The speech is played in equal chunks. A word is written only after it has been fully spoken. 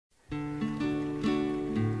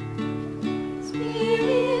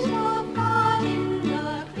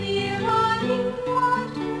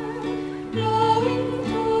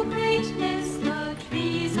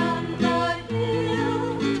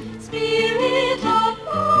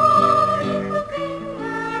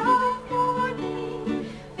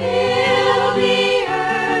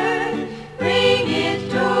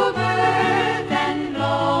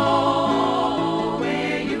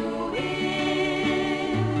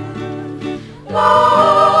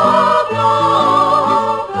Love,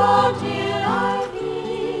 love, love till I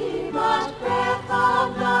feel the breath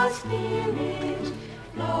of the Spirit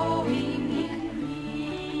flowing in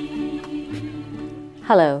me.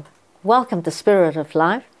 Hello, welcome to Spirit of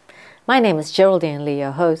Life. My name is Geraldine Lee,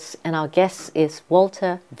 your host, and our guest is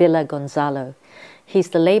Walter Villagonzalo.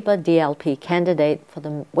 He's the Labour DLP candidate for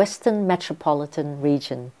the Western Metropolitan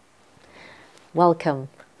Region. Welcome,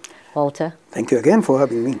 Walter. Thank you again for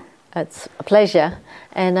having me. It's a pleasure.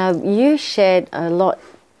 And you shared a lot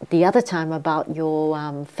the other time about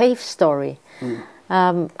your faith story.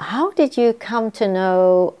 How did you come to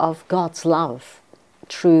know of God's love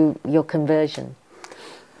through your conversion?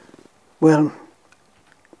 Well,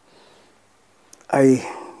 I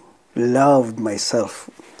loved myself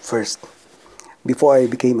first. Before I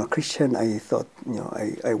became a Christian, I thought,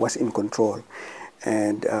 I was in control.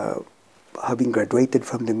 And having graduated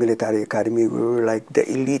from the military academy, we were like the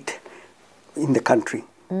elite in the country.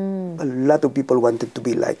 A lot of people wanted to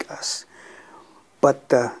be like us.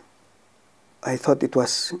 But I thought it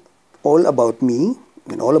was all about me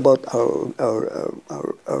and all about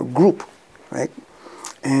our group, right?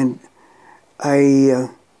 And I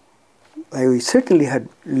certainly had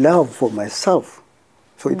love for myself.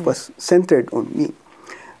 So it was centered on me.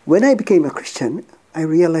 When I became a Christian, I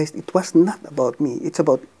realized it was not about me. It's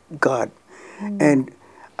about God. And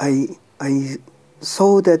I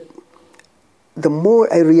saw that the more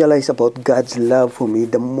I realized about God's love for me,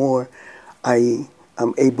 the more I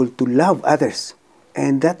am able to love others.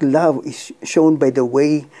 And that love is shown by the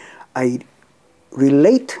way I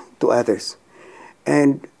relate to others.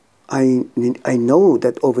 And I know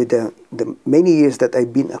that over the many years that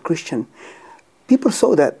I've been a Christian, people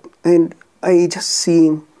saw that, and I just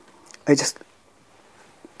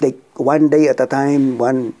take one day at a time,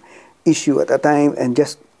 one issue at a time, and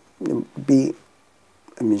just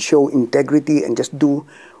show integrity and just do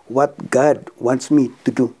what God wants me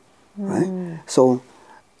to do, right? So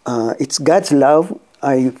it's God's love.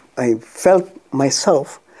 I felt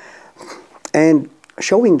myself, and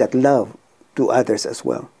showing that love to others as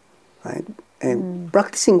well, right? And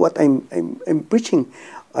practicing what I'm preaching.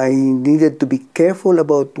 I needed to be careful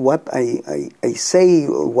about what I say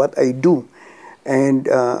or what I do. And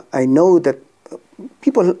I know that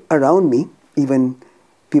people around me, even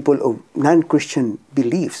people of non-Christian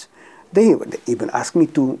beliefs, they even ask me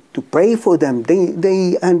to pray for them.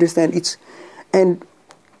 They understand it's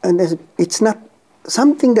not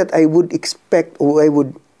something that I would expect or I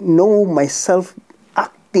would know myself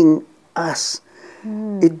acting as.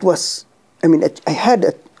 It was, I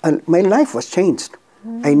had my life was changed.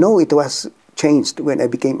 I know it was changed when I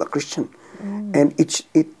became a Christian. And it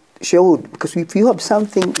showed, because if you have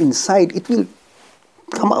something inside, it will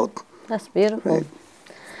come out. That's beautiful. Right.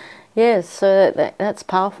 Yes, so that's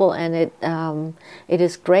powerful, and it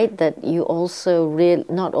is great that you also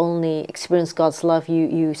not only experienced God's love,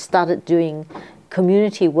 you started doing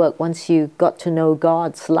community work once you got to know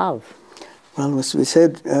God's love. Well, as we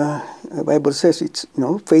said, the Bible says it's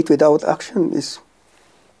faith without action is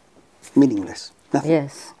meaningless. Nothing.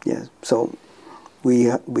 Yes. Yes. So we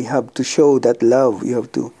have to show that love. You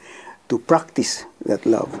have to practice that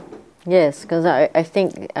love. Yes, because I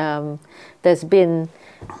think there's been,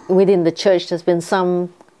 within the church, there's been some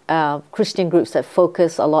Christian groups that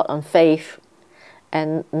focus a lot on faith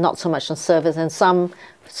and not so much on service, and some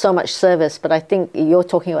so much service, but I think you're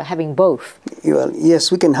talking about having both. Well,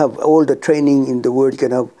 yes, we can have all the training in the Word.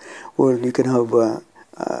 You can have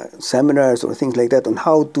seminars or things like that on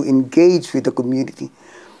how to engage with the community.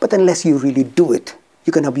 But unless you really do it,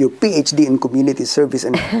 you can have your PhD in community service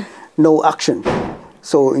and no action.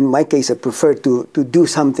 So in my case, I prefer to do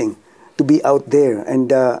something, to be out there.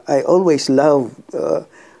 And I always love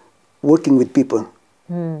working with people.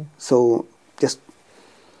 So just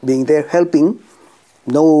being there, helping,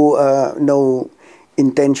 no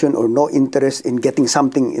intention or no interest in getting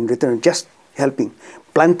something in return, just helping.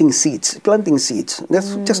 Planting seeds.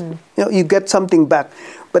 That's just, you get something back.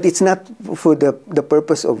 But it's not for the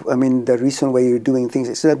purpose of, the reason why you're doing things.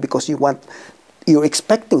 It's not because you're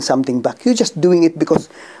expecting something back. You're just doing it because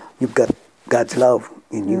you've got God's love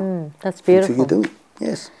in you. That's beautiful. So you do it,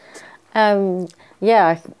 yes.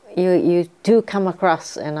 Yeah, you do come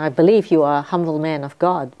across, and I believe you are a humble man of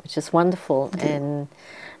God, which is wonderful. Yeah.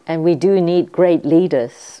 And we do need great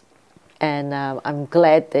leaders. And I'm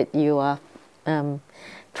glad that you are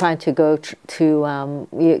trying to go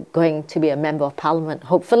you're going to be a member of Parliament,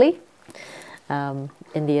 hopefully, in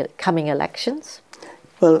the coming elections.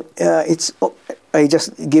 Well, I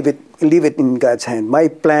just leave it in God's hand. My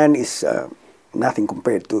plan is nothing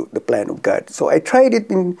compared to the plan of God. So I tried it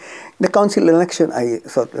in the council election. I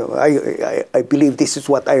thought, I believe this is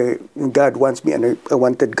what God wants me, and I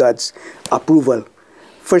wanted God's approval.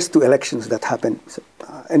 First two elections that happened,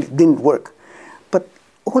 and it didn't work. But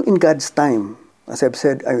all in God's time. As I've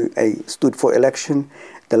said, I stood for election.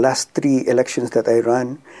 The last three elections that I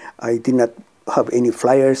ran, I did not have any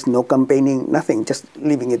flyers, no campaigning, nothing, just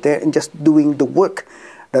leaving it there and just doing the work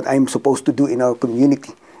that I'm supposed to do in our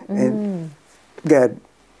community. And God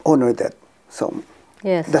honored that. So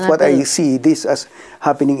Yes, that's what I see this as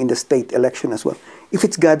happening in the state election as well. If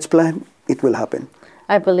it's God's plan, it will happen.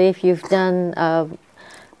 I believe you've done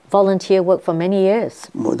volunteer work for many years.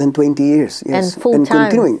 More than 20 years, yes. And full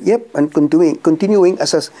time. Continuing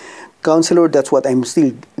as a counselor, that's what I'm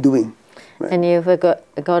still doing. Right. And you've got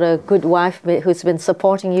a good wife who's been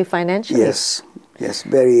supporting you financially. Yes,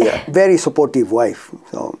 very very supportive wife.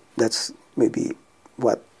 So that's maybe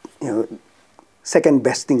what, second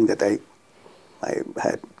best thing that I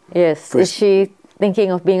had. Yes. First. Is she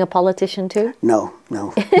thinking of being a politician too? No.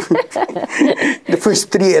 The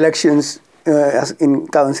first three elections as in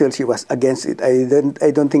council, she was against it.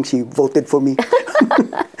 I don't think she voted for me.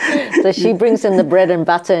 So she brings in the bread and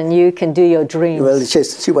butter, and you can do your dreams. Well,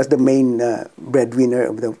 she was the main breadwinner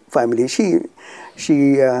of the family. She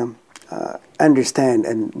understand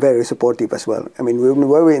and very supportive as well. I mean, when we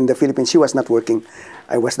were in the Philippines, she was not working.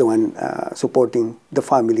 I was the one supporting the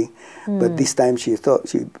family. But this time, she thought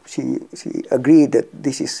she agreed that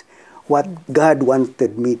this is what God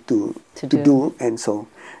wanted me to do, and so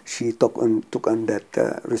she took on that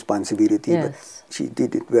responsibility. Yes. But she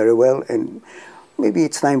did it very well, and maybe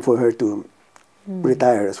it's time for her to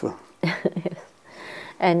retire as well. Yes.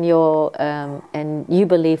 And and you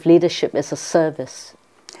believe leadership is a service.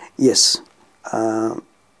 Yes.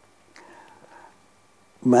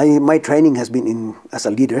 My training has been as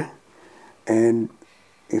a leader, and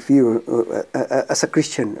if you as a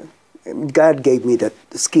Christian, God gave me that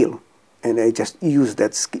skill, and I just used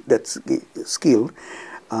that skill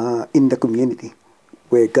in the community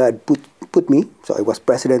where God put me. So I was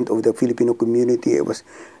president of the Filipino community. I was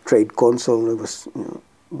trade consul. I was,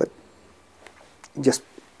 but just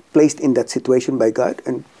placed in that situation by God,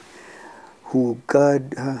 and who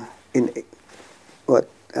God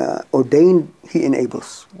ordained, He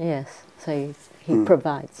enables. Yes. So He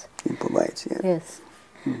provides. He provides. Yeah. Yes.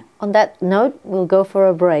 On that note, we'll go for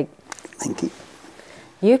a break. Thank you.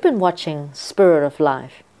 You've been watching Spirit of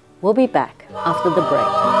Life. We'll be back after the break.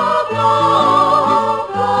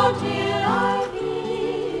 Blow till I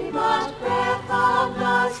feel the breath of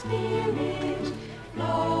the Spirit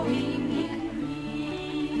blowing in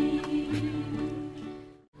me.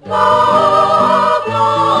 Blow,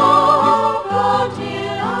 blow, blow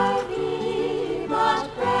till I feel the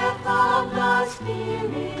breath of the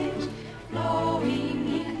Spirit blowing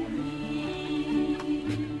in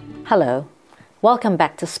me. Hello. Welcome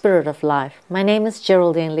back to Spirit of Life. My name is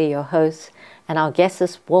Geraldine Lee, your host, and our guest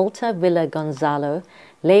is Walter Villagonzalo,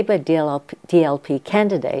 Labour DLP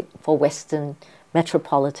candidate for Western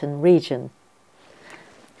Metropolitan Region.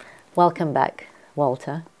 Welcome back,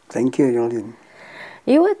 Walter. Thank you, Geraldine.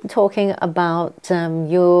 You were talking about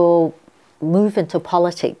your move into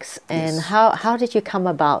politics, and Yes. how did you come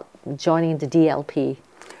about joining the DLP?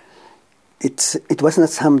 It was not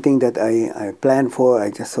something that I planned for. I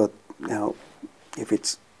just thought, if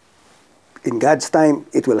it's in God's time,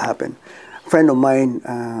 it will happen. A friend of mine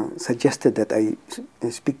suggested that I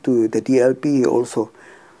speak to the DLP. He also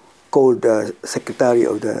called the secretary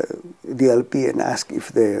of the DLP and asked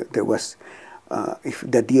if there was, if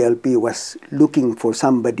the DLP was looking for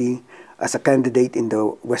somebody as a candidate in the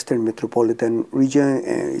Western Metropolitan Region.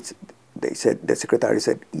 And the secretary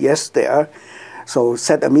said, yes, they are. So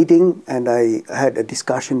set a meeting, and I had a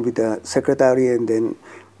discussion with the secretary, and then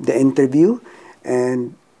the interview,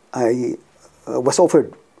 and I was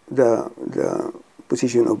offered the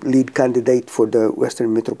position of lead candidate for the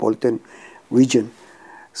Western Metropolitan Region.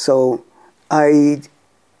 So I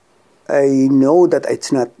know that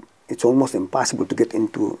it's almost impossible to get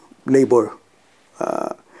into the Labour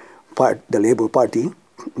Party,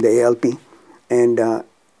 the ALP, and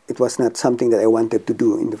it was not something that I wanted to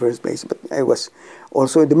do in the first place. But I was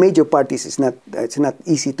also, the major parties, it's not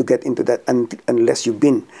easy to get into that unless you've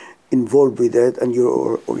been involved with it and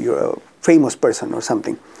you're a famous person or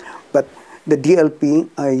something. But the DLP,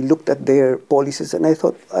 I looked at their policies and I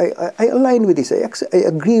thought I align with this. I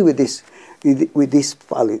agree with this, with these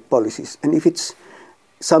policies. And if it's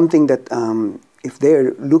something that if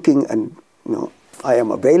they're looking, and I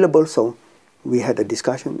am available, so we had a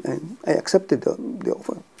discussion, and I accepted the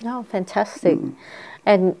offer. Oh, fantastic.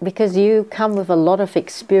 And because you come with a lot of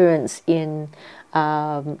experience in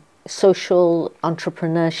social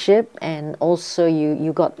entrepreneurship, and also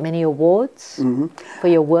you got many awards for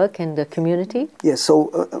your work in the community. Yes,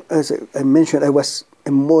 so as I mentioned,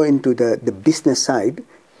 I'm more into the business side,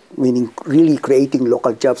 meaning really creating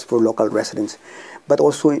local jobs for local residents, but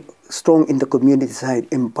also strong in the community side,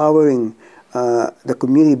 empowering the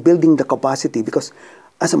community, building the capacity. Because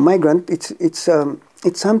as a migrant, it's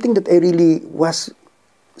something that I really was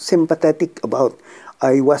sympathetic about.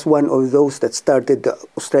 I was one of those that started the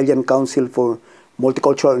Australian Council for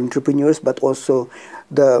Multicultural Entrepreneurs, but also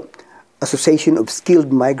the Association of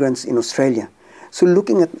Skilled Migrants in Australia. So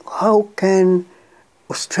looking at how can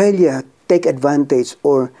Australia take advantage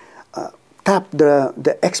or tap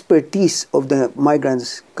the expertise of the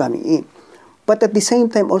migrants coming in. But at the same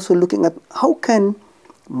time also looking at how can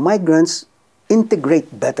migrants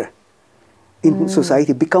integrate better in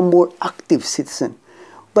society, become more active citizens.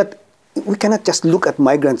 But we cannot just look at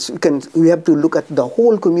migrants. We have to look at the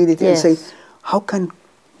whole community and say, how can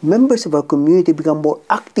members of our community become more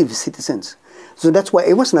active citizens? So that's why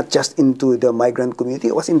I was not just into the migrant community.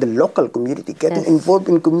 I was in the local community, getting involved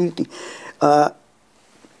in community,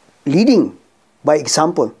 leading by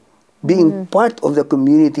example, being part of the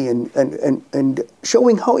community and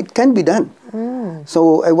showing how it can be done.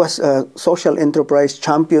 So I was a social enterprise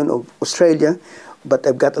champion of Australia, but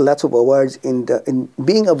I've got lots of awards in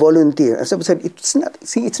being a volunteer. As I said, it's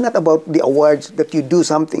not about the awards that you do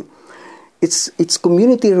something. It's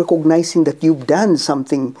community recognizing that you've done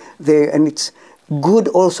something there, and it's good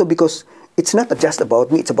also because it's not just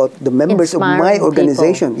about me, it's about the members of my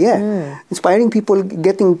organization. People. Inspiring people,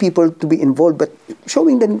 getting people to be involved, but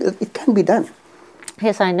showing them that it can be done.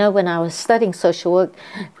 Yes, I know when I was studying social work,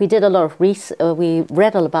 we did a lot of we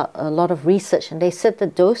read about a lot of research, and they said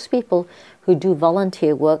that those people who do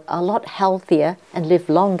volunteer work are a lot healthier and live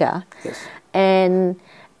longer. Yes. And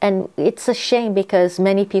it's a shame because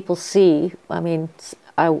many people see, I mean,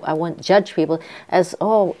 I won't judge people as,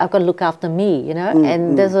 oh, I've got to look after me, you know.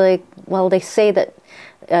 And there's like, well, they say that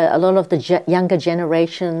a lot of the younger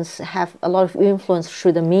generations have a lot of influence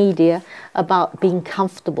through the media about being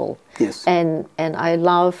comfortable. Yes. And I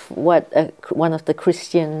love what one of the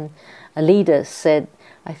Christian leaders said,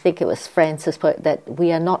 I think it was Francis, that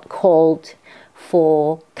we are not called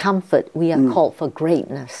for comfort, we are called for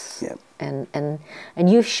greatness. Yeah. And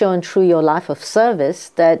you've shown through your life of service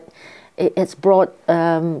that it's brought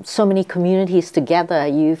so many communities together.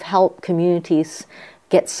 You've helped communities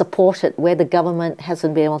get supported where the government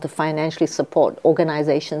hasn't been able to financially support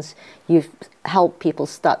organizations. You've helped people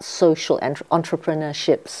start social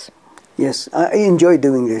entrepreneurships. Yes, I enjoy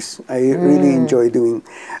doing this. I really enjoy doing.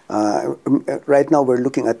 Right now, we're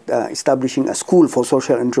looking at establishing a school for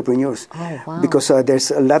social entrepreneurs. Oh, wow. Because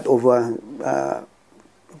there's a lot of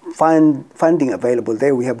funding available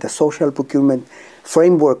there. We have the social procurement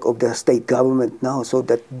framework of the state government now, so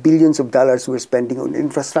that billions of dollars we're spending on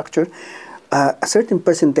infrastructure. A certain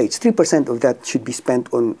percentage, 3% of that, should be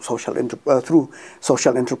spent on through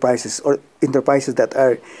social enterprises or enterprises that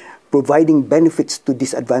are providing benefits to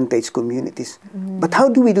disadvantaged communities. But how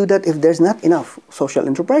do we do that if there's not enough social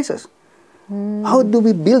enterprises? How do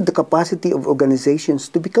we build the capacity of organizations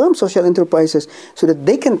to become social enterprises so that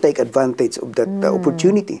they can take advantage of that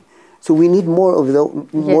opportunity? So we need more of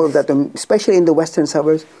that, especially in the western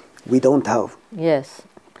suburbs. We don't have. Yes,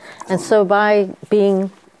 and so by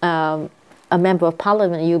being a member of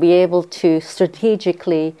parliament, you'll be able to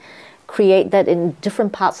strategically create that in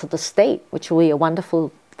different parts of the state, which will be a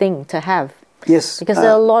wonderful thing to have. Yes. Because there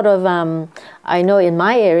are a lot of, I know in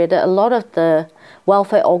my area, that a lot of the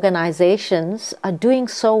welfare organizations are doing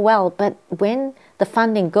so well, but when the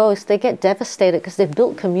funding goes, they get devastated because they've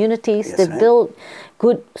built communities, they've built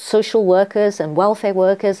good social workers and welfare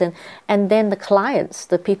workers, and then the clients,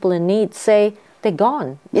 the people in need, say, they're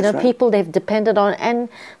gone. You know, people they've depended on, and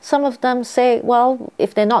some of them say, well,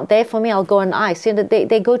 if they're not there for me, I'll go on ice. You know,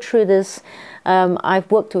 they go through this. I've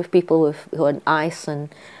worked with people who are on ice and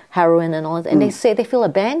heroin and all that, and they say they feel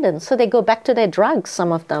abandoned, so they go back to their drugs.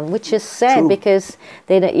 Some of them, which is sad because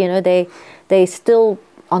they still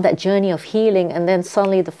on that journey of healing, and then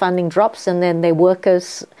suddenly the funding drops, and then their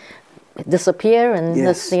workers disappear, and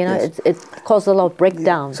it causes a lot of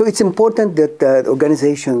breakdown. Yeah. So it's important that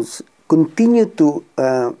organizations continue to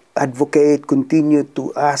advocate, continue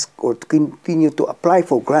to ask, or continue to apply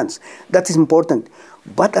for grants. That is important.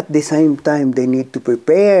 But at the same time, they need to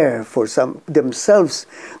prepare for themselves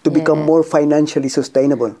to become more financially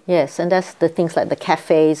sustainable. Yes, and that's the things like the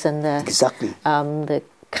cafes and the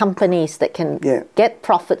companies that can get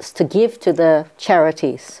profits to give to the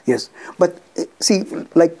charities. Yes, but see,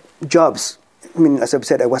 like jobs. I mean, as I've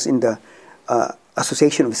said, I was in the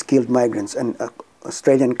Association of Skilled Migrants and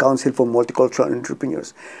Australian Council for Multicultural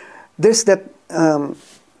Entrepreneurs. There's that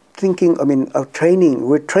thinking, I mean, of training.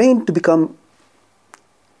 We're trained to become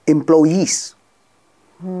employees.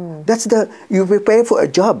 That's you prepare for a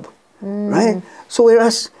job, right? So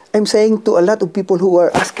whereas I'm saying to a lot of people who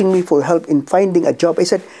are asking me for help in finding a job, I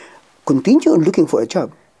said, continue looking for a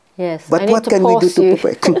job. Yes, but what can we do to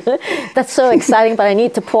prepare? That's so exciting, but I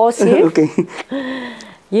need to pause you. Okay.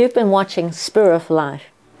 You've been watching Spirit of Life.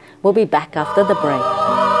 We'll be back after the break.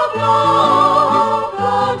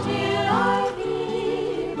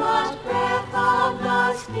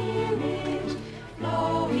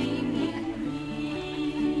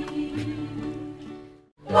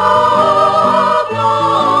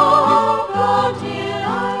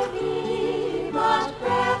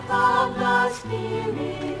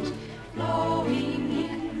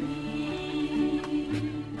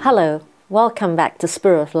 Hello, welcome back to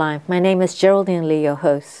Spirit of Life. My name is Geraldine Lee, your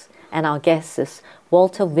host, and our guest is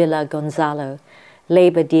Walter Villagonzalo,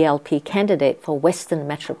 Labour DLP candidate for Western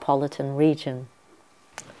Metropolitan Region.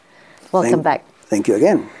 Welcome back. Thank you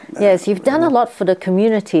again. Yes, you've done a lot for the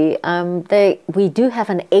community. We do have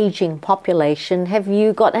an aging population. Have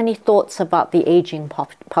you got any thoughts about the aging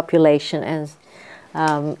population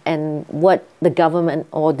and what the government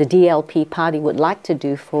or the DLP party would like to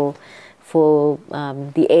do for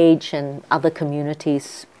the age and other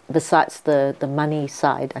communities besides the money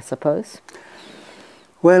side, I suppose?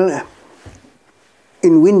 Well,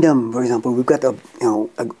 in Wyndham, for example, we've got a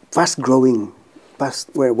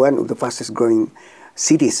we're one of the fastest growing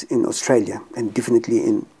cities in Australia and definitely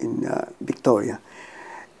in Victoria.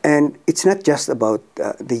 And it's not just about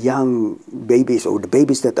the young babies or the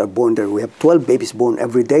babies that are born there. We have 12 babies born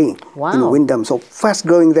every day in Wyndham, so fast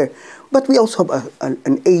growing there. But we also have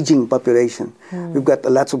an aging population. We've got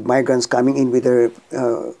lots of migrants coming in with their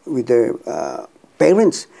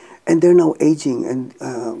parents, and they're now aging. And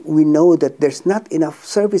we know that there's not enough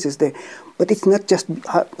services there. But it's not just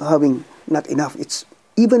having not enough. It's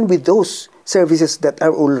even with those services that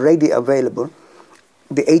are already available,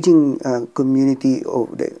 the aging community or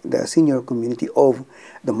the senior community of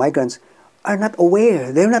the migrants are not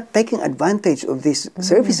aware. They're not taking advantage of these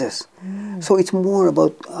services. So it's more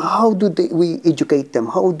about how do we educate them?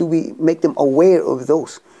 How do we make them aware of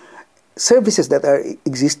those services that are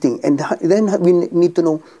existing? And then we need to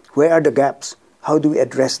know where are the gaps? How do we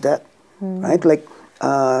address that? Right? Like,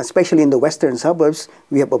 especially in the western suburbs,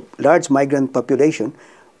 we have a large migrant population.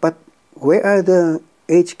 But where are the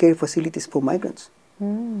aged care facilities for migrants?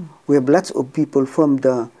 We have lots of people from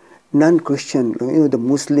the non-Christian, the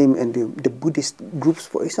Muslim and the Buddhist groups,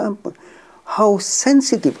 for example. How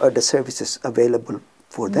sensitive are the services available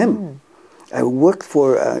for them? I worked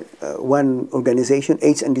for one organization,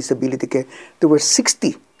 AIDS and Disability Care. There were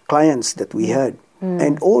 60 clients that we had,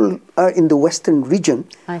 and all are in the western region.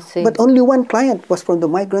 I see. But only one client was from the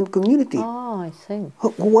migrant community. Oh, I see.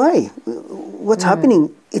 Why? What's happening?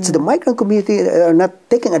 It's the migrant community that are not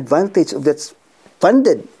taking advantage of that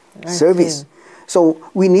funded service. So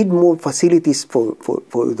we need more facilities for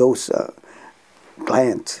those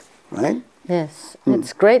clients, right? Yes,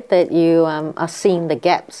 it's great that you are seeing the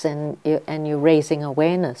gaps and you're raising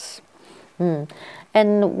awareness.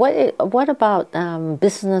 And what about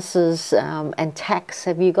businesses and tax?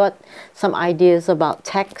 Have you got some ideas about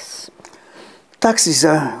tax? Tax is,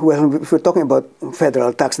 well, if we're talking about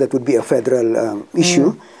federal tax, that would be a federal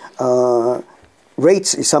issue.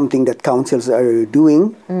 Rates is something that councils are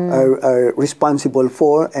doing, are responsible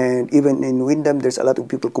for, and even in Wyndham, there's a lot of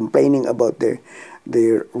people complaining about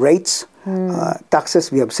their rates.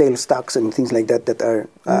 Taxes, we have sales tax and things like that that are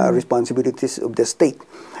responsibilities of the state.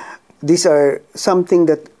 These are something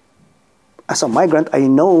that, as a migrant, I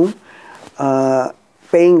know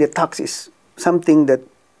paying the tax is something that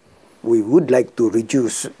we would like to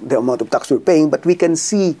reduce the amount of tax we're paying, but we can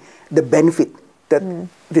see the benefit that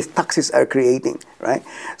these taxes are creating, right?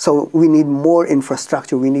 So we need more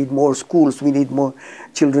infrastructure, we need more schools, we need more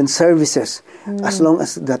children's services, as long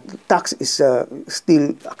as that tax is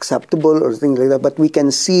still acceptable or things like that, but we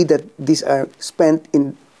can see that these are spent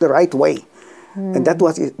in the right way. And that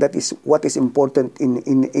is what is important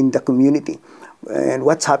in the community. And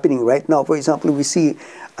what's happening right now, for example, we see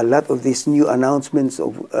a lot of these new announcements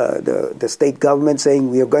of the state government saying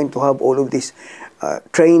we are going to have all of these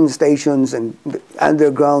train stations and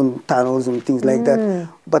underground tunnels and things like that.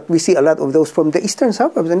 But we see a lot of those from the eastern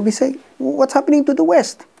suburbs, and we say, what's happening to the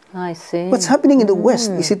west? I see. What's happening in the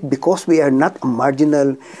West? Is it because we are not a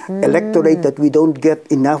marginal electorate that we don't get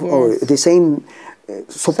enough or the same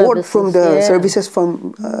support from the services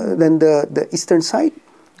from than the eastern side?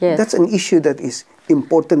 Yes. That's an issue that is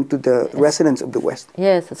important to the residents of the West.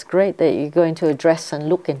 Yes, it's great that you're going to address and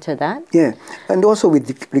look into that. Yeah, and also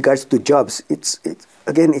with regards to jobs, it's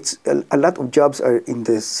a lot of jobs are in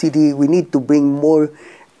the city. We need to bring more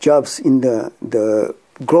jobs in the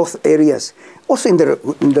growth areas, also in the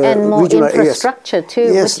And more regional infrastructure areas. too,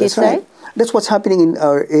 Yes, would you that's say? right. That's what's happening in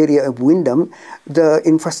our area of Windham. The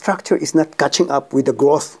infrastructure is not catching up with the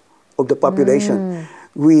growth of the population.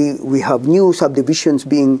 We have new subdivisions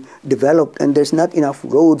being developed, and there's not enough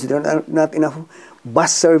roads. There are not enough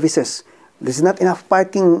bus services. There's not enough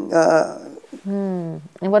parking. And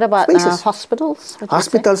what about Spaces. hospitals? would you say?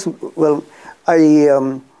 Hospitals. Well,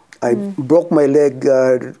 I broke my leg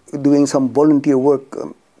doing some volunteer work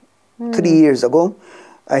 3 years ago.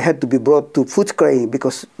 I had to be brought to Footscray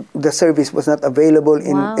because the service was not available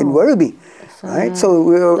in Werribee. Right, so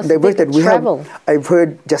we were diverted. I've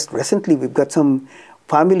heard just recently we've got some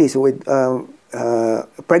families with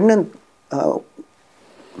pregnant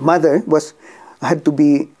mother had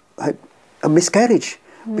a miscarriage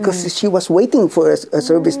because she was waiting for a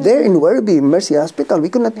service there in Werribee Mercy Hospital. We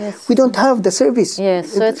could not. We don't have the service.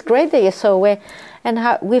 Yes, so it's great that you're so aware. And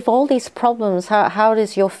with all these problems, how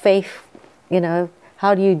does your faith,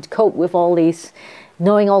 how do you cope with all these,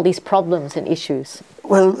 knowing all these problems and issues?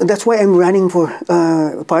 Well, that's why I'm running for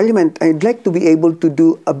Parliament. I'd like to be able to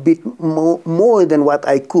do a bit more than what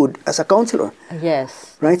I could as a councillor.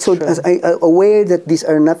 Yes. Right. So as I'm aware that these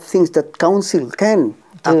are not things that council can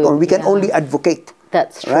act on. We can only advocate.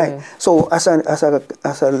 That's true. Right. So as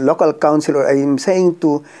a local councillor, I am saying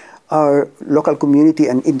to our local community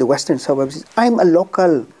and in the western suburbs, I'm a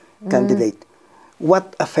local candidate.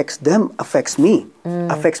 What affects them affects me,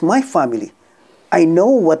 affects my family. I know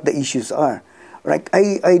what the issues are. Right.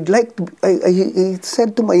 I'd like to. I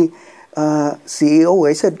said to my CEO,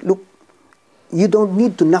 I said, look, you don't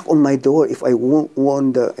need to knock on my door if I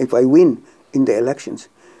win in the elections.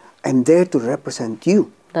 I'm there to represent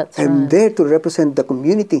you. I'm there to represent the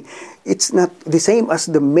community. It's not the same as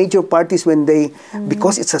the major parties when they,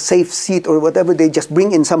 because it's a safe seat or whatever, they just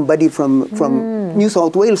bring in somebody from New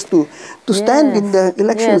South Wales to stand in the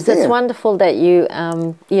elections there. Yes, it's wonderful that you,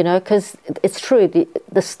 because it's true,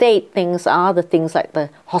 the state things are the things like the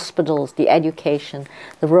hospitals, the education,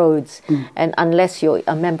 the roads, and unless you're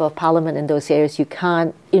a member of parliament in those areas, you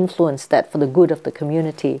can't influence that for the good of the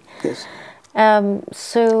community. Yes.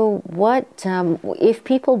 So what if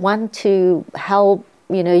people want to help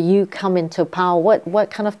you come into power,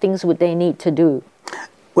 what kind of things would they need to do?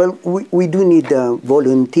 Well, we do need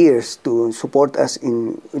volunteers to support us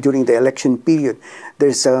during the election period.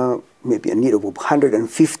 There's maybe a need of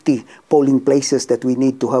 150 polling places that we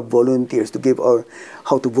need to have volunteers to give our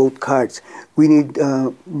how to vote cards. We need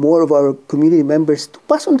more of our community members to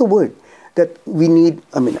pass on the word that we need.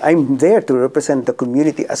 I'm there to represent the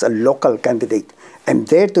community as a local candidate. I'm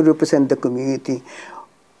there to represent the community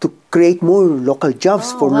to create more local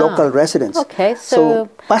jobs for local residents. Okay, so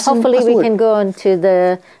hopefully we can go onto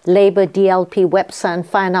the Labour DLP website and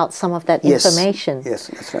find out some of that information. Yes,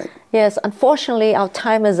 that's right. Yes, unfortunately our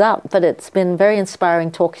time is up, but it's been very inspiring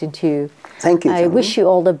talking to you. Thank you. I wish you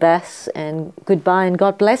all the best and goodbye and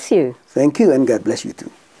God bless you. Thank you and God bless you too.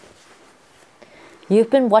 You've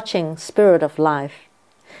been watching Spirit of Life.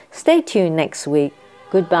 Stay tuned next week.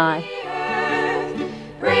 Goodbye.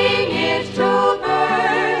 Bring it to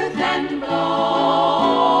birth and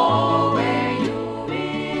blow where you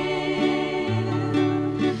will.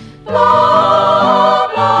 Blow,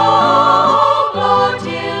 blow, blow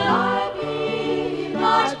till I be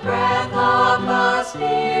but breath of the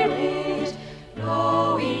Spirit.